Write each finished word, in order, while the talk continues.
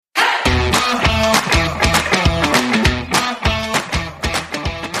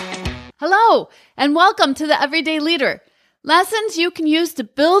Hello, and welcome to the Everyday Leader. Lessons you can use to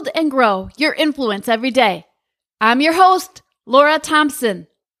build and grow your influence every day. I'm your host, Laura Thompson.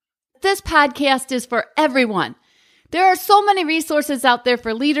 This podcast is for everyone. There are so many resources out there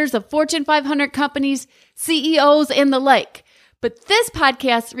for leaders of Fortune 500 companies, CEOs, and the like. But this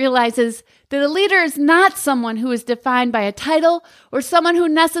podcast realizes that a leader is not someone who is defined by a title or someone who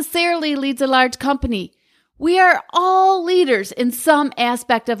necessarily leads a large company. We are all leaders in some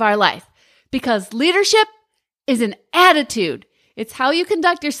aspect of our life because leadership is an attitude. It's how you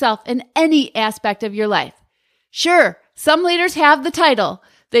conduct yourself in any aspect of your life. Sure, some leaders have the title.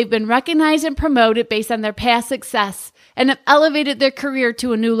 They've been recognized and promoted based on their past success and have elevated their career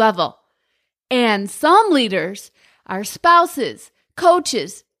to a new level. And some leaders are spouses,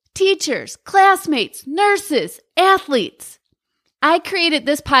 coaches, teachers, classmates, nurses, athletes. I created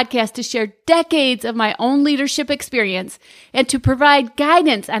this podcast to share decades of my own leadership experience and to provide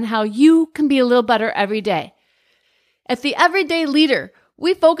guidance on how you can be a little better every day. At the Everyday Leader,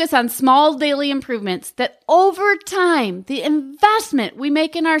 we focus on small daily improvements that over time, the investment we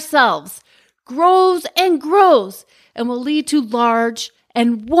make in ourselves grows and grows and will lead to large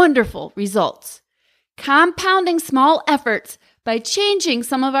and wonderful results. Compounding small efforts by changing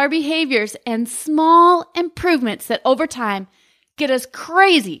some of our behaviors and small improvements that over time get us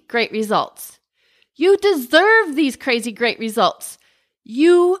crazy great results. You deserve these crazy great results.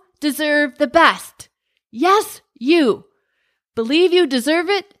 You deserve the best. Yes, you. Believe you deserve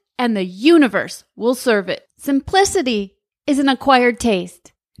it, and the universe will serve it. Simplicity is an acquired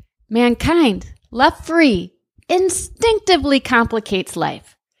taste. Mankind, left free, instinctively complicates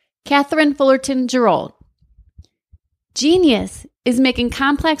life. Catherine Fullerton Gerould. Genius is making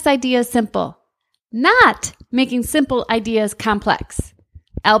complex ideas simple, not making simple ideas complex.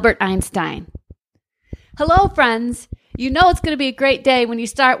 Albert Einstein. Hello, friends. You know it's going to be a great day when you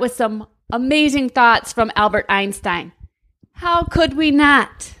start with some amazing thoughts from Albert Einstein. How could we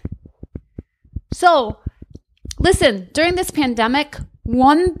not? So, listen, during this pandemic,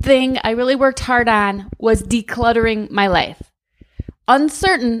 one thing I really worked hard on was decluttering my life.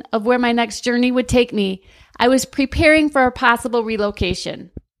 Uncertain of where my next journey would take me, I was preparing for a possible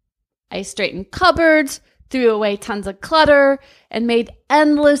relocation. I straightened cupboards, threw away tons of clutter, and made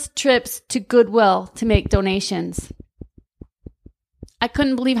endless trips to Goodwill to make donations. I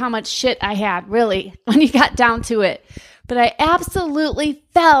couldn't believe how much shit I had, really, when you got down to it. But I absolutely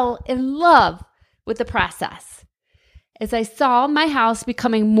fell in love with the process. As I saw my house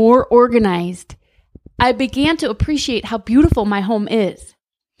becoming more organized, I began to appreciate how beautiful my home is.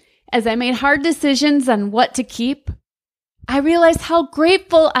 As I made hard decisions on what to keep, I realized how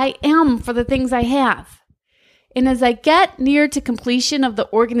grateful I am for the things I have. And as I get near to completion of the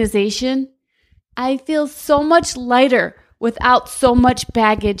organization, I feel so much lighter without so much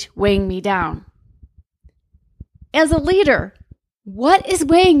baggage weighing me down. As a leader, what is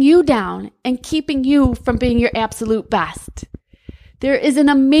weighing you down and keeping you from being your absolute best? There is an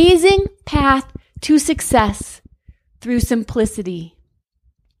amazing path to success through simplicity.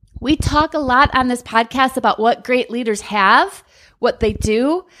 We talk a lot on this podcast about what great leaders have, what they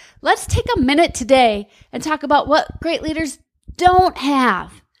do. Let's take a minute today and talk about what great leaders don't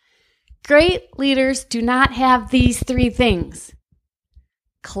have. Great leaders do not have these three things: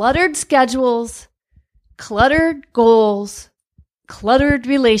 cluttered schedules, cluttered goals, cluttered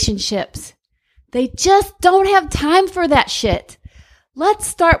relationships. They just don't have time for that shit. Let's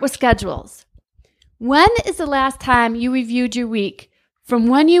start with schedules. When is the last time you reviewed your week from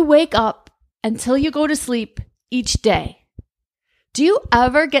when you wake up until you go to sleep each day? Do you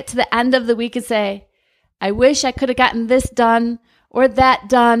ever get to the end of the week and say, I wish I could have gotten this done or that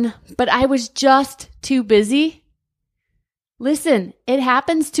done, but I was just too busy? Listen, it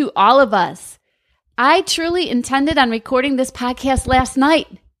happens to all of us. I truly intended on recording this podcast last night.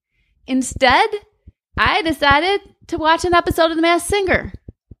 Instead, I decided to watch an episode of The Masked Singer.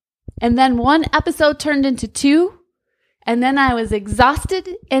 And then one episode turned into two, and then I was exhausted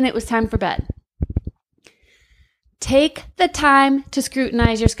and it was time for bed. Take the time to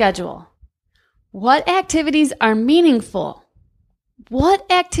scrutinize your schedule. What activities are meaningful?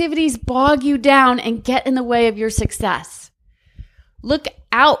 What activities bog you down and get in the way of your success? Look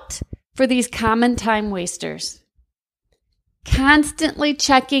out for these common time wasters. Constantly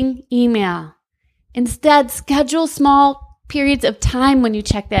checking email. Instead, schedule small periods of time when you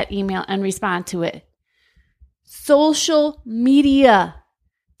check that email and respond to it. Social media,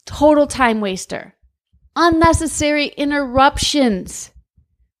 total time waster. Unnecessary interruptions.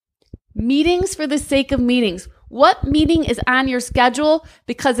 Meetings for the sake of meetings. What meeting is on your schedule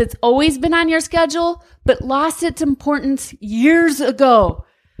because it's always been on your schedule, but lost its importance years ago?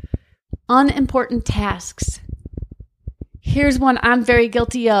 unimportant tasks. Here's one I'm very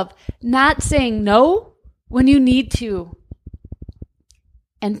guilty of: not saying no when you need to.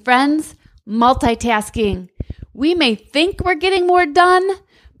 And friends, multitasking. We may think we're getting more done,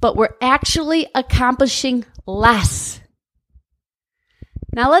 but we're actually accomplishing less.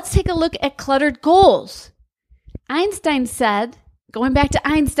 Now let's take a look at cluttered goals. Einstein said, going back to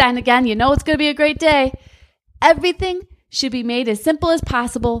Einstein again, you know it's going to be a great day, everything should be made as simple as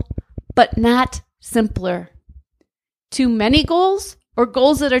possible, but not simpler. Too many goals or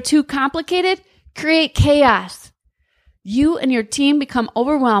goals that are too complicated create chaos. You and your team become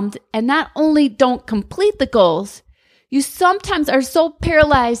overwhelmed and not only don't complete the goals, you sometimes are so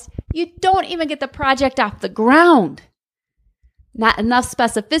paralyzed you don't even get the project off the ground. Not enough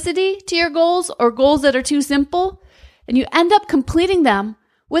specificity to your goals or goals that are too simple, and you end up completing them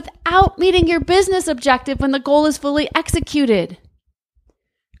without meeting your business objective when the goal is fully executed.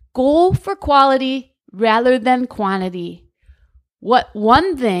 Goal for quality rather than quantity. What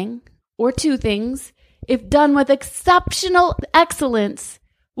one thing or two things, if done with exceptional excellence,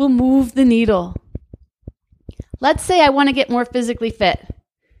 will move the needle? Let's say I want to get more physically fit.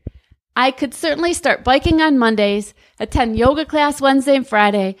 I could certainly start biking on Mondays, attend yoga class Wednesday and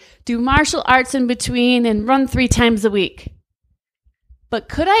Friday, do martial arts in between, and run 3 times a week. But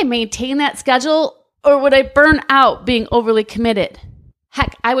could I maintain that schedule, or would I burn out being overly committed?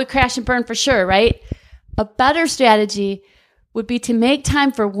 Heck, I would crash and burn for sure, right? A better strategy would be to make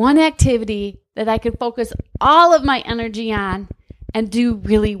time for one activity that I could focus all of my energy on and do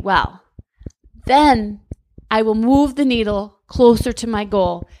really well. Then I will move the needle closer to my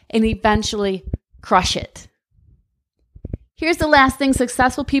goal and eventually crush it. Here's the last thing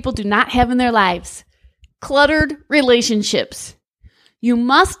successful people do not have in their lives: cluttered relationships. You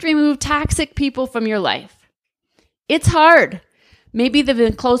must remove toxic people from your life. It's hard. Maybe they've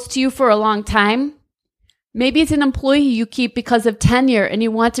been close to you for a long time. Maybe it's an employee you keep because of tenure and you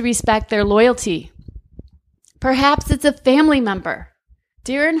want to respect their loyalty. Perhaps it's a family member.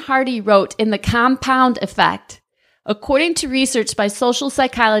 Darren Hardy wrote in The Compound Effect, according to research by social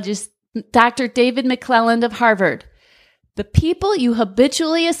psychologist Dr. David McClelland of Harvard, the people you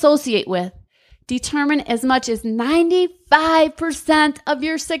habitually associate with determine as much as 95% of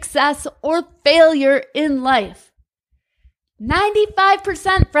your success or failure in life.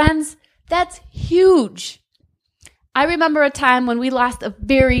 95%, friends. That's huge. I remember a time when we lost a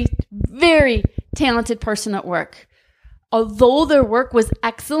very, very talented person at work. Although their work was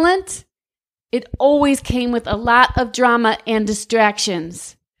excellent, it always came with a lot of drama and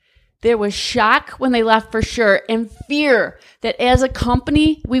distractions. There was shock when they left for sure, and fear that as a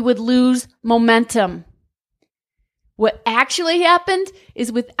company, we would lose momentum. What actually happened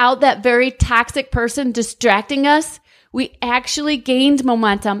is without that very toxic person distracting us, we actually gained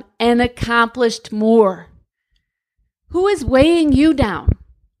momentum and accomplished more. Who is weighing you down?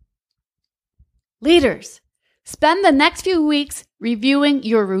 Leaders, spend the next few weeks reviewing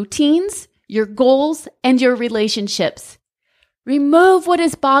your routines, your goals, and your relationships. Remove what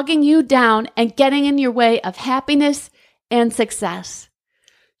is bogging you down and getting in your way of happiness and success.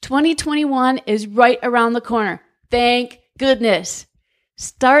 2021 is right around the corner. Thank goodness.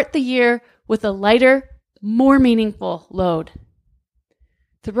 Start the year with a lighter, more meaningful load.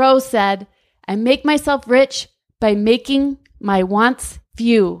 Thoreau said, "I make myself rich by making my wants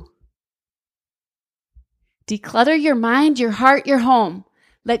few." Declutter your mind, your heart, your home.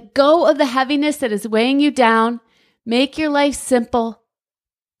 Let go of the heaviness that is weighing you down. Make your life simple,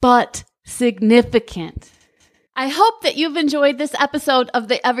 but significant. I hope that you've enjoyed this episode of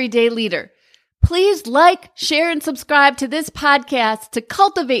The Everyday Leader. Please like, share, and subscribe to this podcast to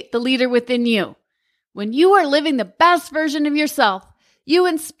cultivate the leader within you. When you are living the best version of yourself, you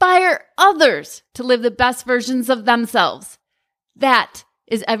inspire others to live the best versions of themselves. That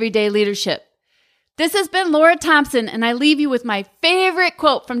is everyday leadership. This has been Laura Thompson, and I leave you with my favorite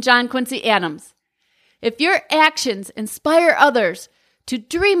quote from John Quincy Adams. If your actions inspire others to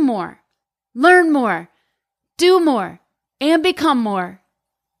dream more, learn more, do more, and become more,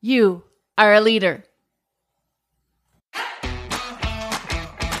 you are a leader.